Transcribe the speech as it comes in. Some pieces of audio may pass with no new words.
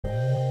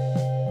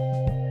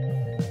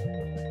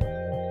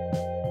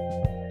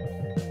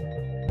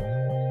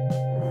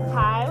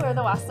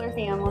Bossler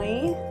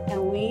family, and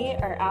we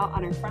are out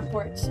on our front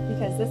porch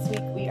because this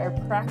week we are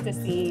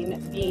practicing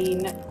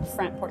being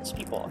front porch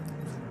people,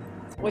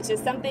 which is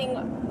something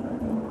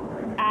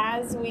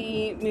as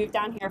we moved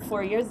down here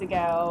 4 years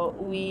ago,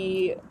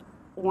 we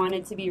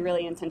wanted to be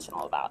really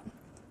intentional about.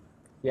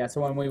 Yeah, so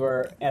when we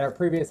were at our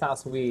previous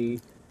house, we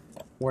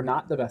were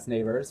not the best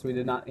neighbors. We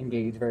did not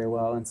engage very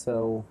well, and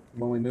so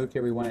when we moved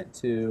here, we wanted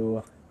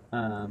to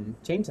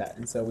change that.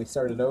 And so we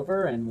started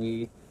over, and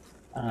we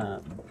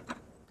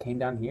came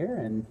down here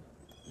and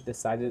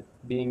decided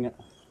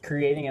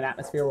creating an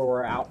atmosphere where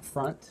we're out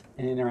front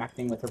and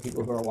interacting with the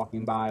people who are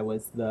walking by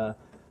was the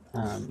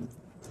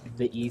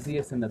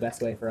easiest and the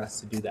best way for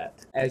us to do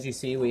that. As you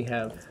see, we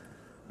have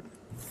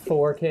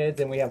 4 kids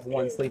and we have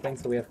 1 sleeping,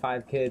 so we have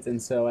 5 kids. And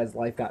so as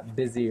life got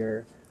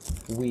busier,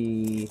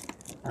 we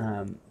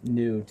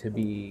knew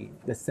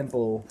the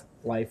simple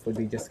life would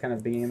be just kind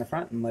of being in the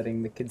front and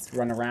letting the kids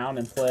run around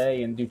and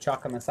play and do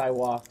chalk on the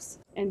sidewalks.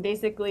 And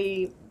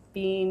basically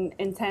being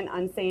intent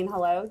on saying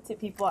hello to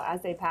people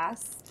as they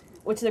pass,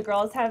 which the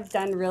girls have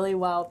done really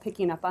well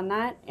picking up on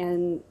that.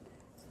 And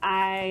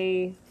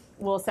I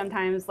will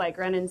sometimes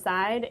run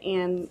inside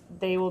and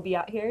they will be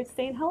out here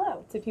saying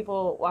hello to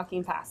people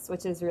walking past,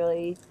 which is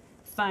really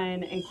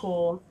fun and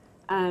cool.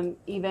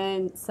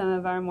 Even some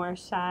of our more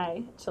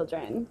shy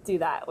children do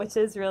that, which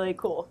is really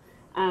cool.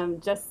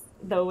 Just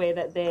the way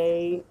that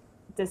they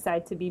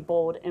decide to be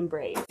bold and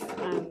brave,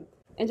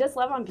 and just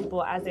love on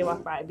people as they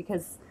walk by,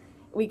 because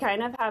we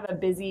kind of have a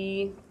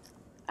busy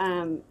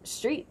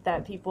street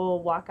that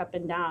people walk up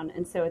and down,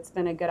 and so it's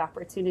been a good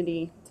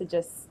opportunity to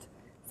just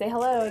say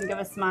hello and give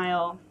a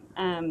smile,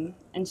 and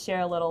share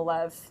a little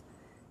love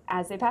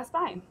as they pass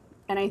by.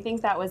 And I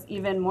think that was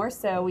even more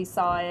so, we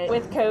saw it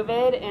with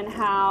COVID and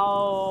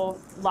how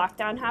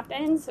lockdown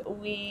happened.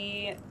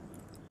 We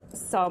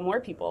saw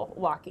more people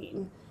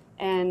walking,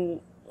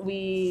 and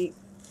we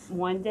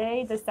one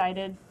day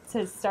decided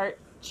to start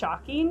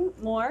chalking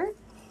more.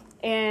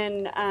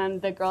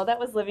 And the girl that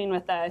was living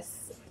with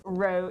us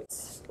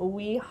wrote,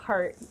 "We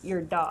heart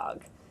your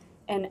dog."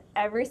 And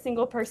every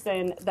single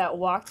person that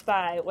walked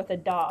by with a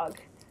dog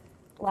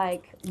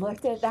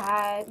looked at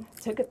that,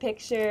 took a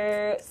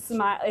picture,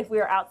 smiled. If we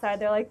were outside,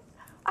 they're like,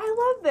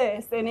 "I love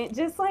this." And it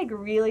just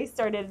really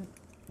started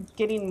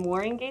getting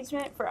more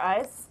engagement for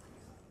us.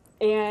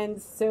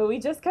 And so we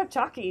just kept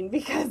chalking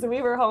because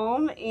we were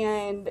home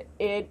and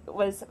it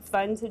was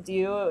fun to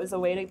do. It was a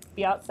way to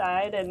be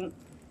outside and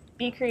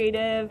be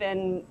creative,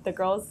 and the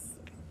girls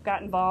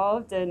got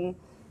involved, and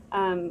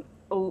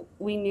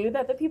we knew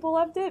that the people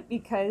loved it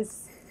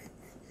because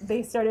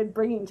they started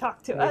bringing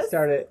chalk to us. We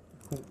started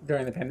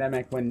during the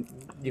pandemic when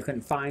you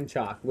couldn't find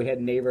chalk. We had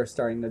neighbors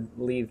starting to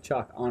leave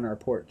chalk on our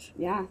porch.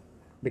 Yeah.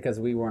 Because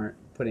we weren't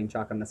putting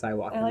chalk on the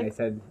sidewalk, and they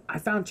said, "I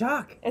found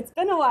chalk. It's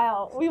been a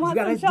while. We want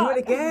some chalk.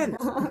 You gotta do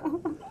it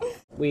again."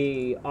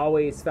 We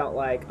always felt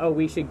like,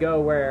 we should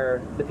go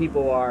where the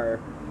people are.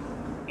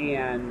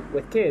 And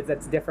with kids,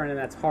 that's different, and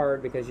that's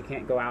hard because you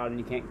can't go out and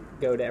you can't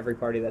go to every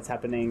party that's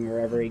happening or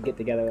every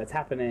get-together that's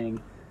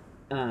happening.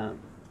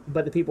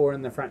 But the people were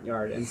in the front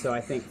yard, and so I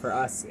think for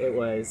us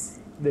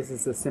this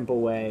is a simple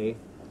way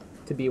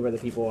to be where the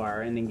people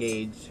are and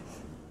engage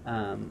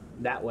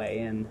that way.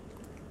 And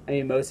I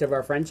mean, most of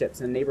our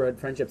friendships and neighborhood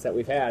friendships that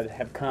we've had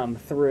have come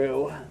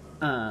through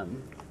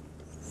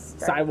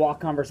sidewalk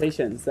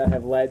conversations that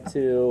have led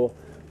to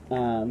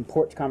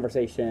porch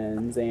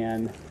conversations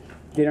and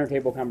dinner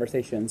table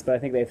conversations, but I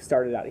think they've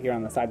started out here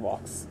on the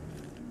sidewalks.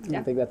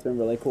 Yeah. I think that's been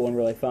really cool and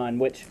really fun,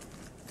 which,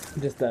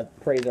 just to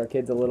praise our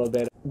kids a little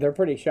bit, they're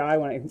pretty shy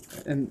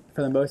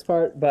for the most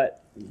part,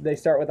 but they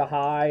start with a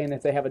hi, and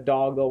if they have a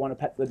dog, they'll want to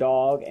pet the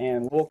dog,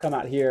 and we'll come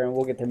out here and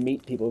we'll get to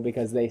meet people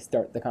because they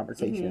start the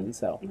conversation.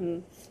 Mm-hmm.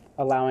 So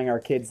allowing our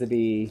kids to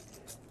be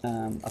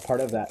a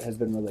part of that has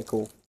been really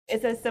cool.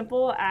 It's as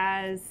simple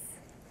as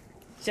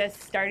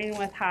just starting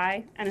with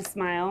hi and a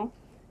smile,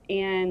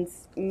 and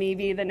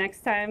maybe the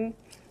next time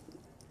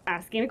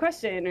asking a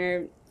question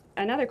or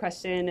another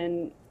question,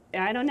 and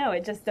I don't know,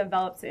 it just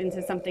develops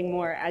into something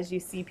more as you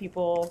see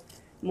people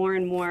more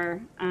and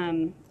more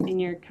and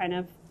you're kind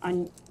of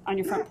on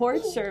your front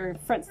porch or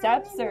front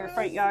steps or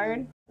front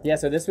yard. Yeah,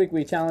 so this week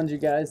we challenge you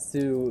guys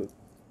to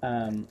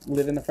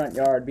live in the front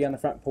yard, be on the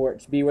front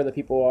porch, be where the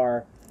people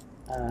are,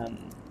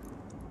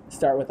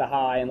 start with a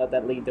hi and let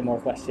that lead to more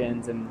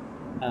questions and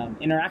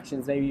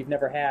interactions maybe you've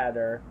never had,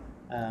 or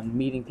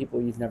meeting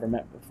people you've never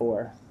met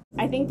before.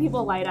 I think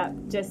people light up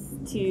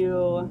just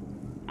to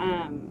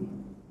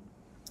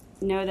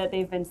know that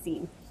they've been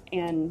seen,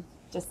 and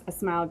just a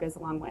smile goes a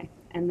long way.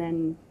 And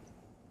then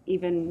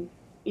even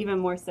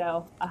more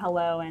so, a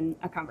hello and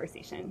a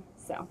conversation.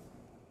 So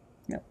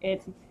yep.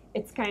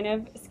 It's kind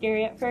of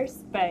scary at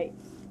first, but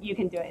you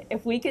can do it.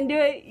 If we can do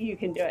it, you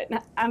can do it.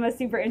 I'm a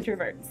super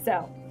introvert,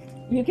 so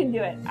you can do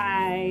it.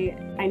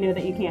 I know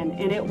that you can,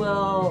 and it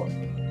will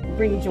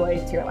bring joy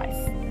to your life.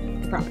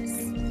 I promise.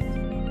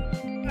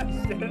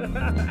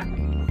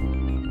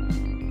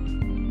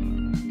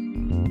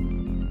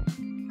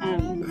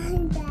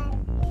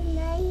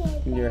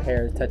 Your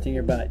hair touching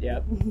your butt,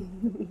 yep.